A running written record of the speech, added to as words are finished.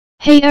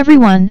Hey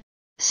everyone,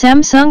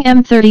 Samsung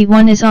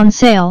M31 is on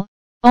sale,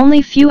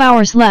 only few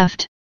hours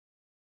left.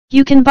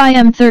 You can buy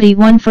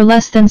M31 for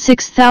less than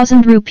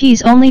 6,000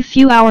 rupees, only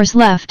few hours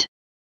left.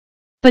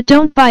 But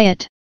don't buy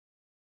it.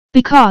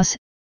 Because,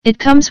 it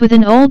comes with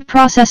an old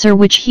processor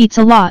which heats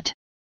a lot.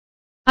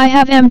 I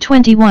have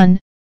M21,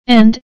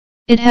 and,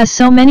 it has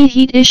so many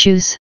heat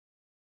issues.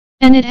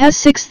 And it has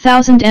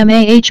 6000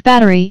 mAh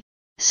battery,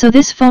 so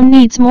this phone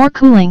needs more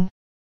cooling.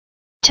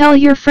 Tell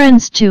your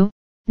friends to,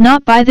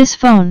 not buy this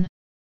phone.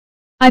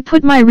 I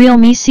put my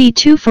Realme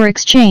C2 for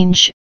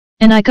exchange,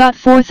 and I got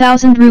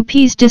 4000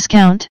 rupees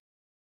discount.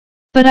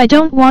 But I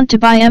don't want to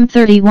buy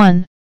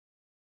M31.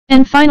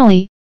 And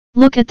finally,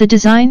 look at the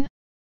design.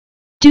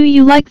 Do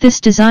you like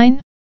this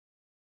design?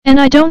 And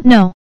I don't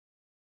know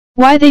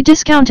why they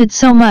discounted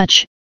so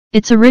much,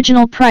 its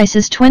original price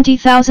is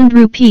 20,000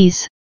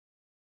 rupees.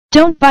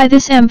 Don't buy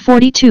this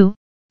M42,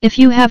 if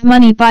you have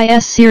money buy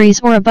S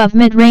series or above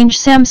mid-range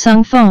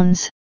Samsung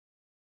phones.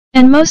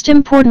 And most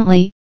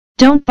importantly,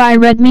 don't buy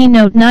Redmi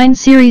Note 9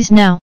 series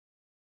now.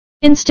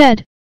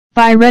 Instead,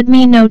 buy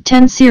Redmi Note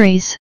 10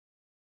 series.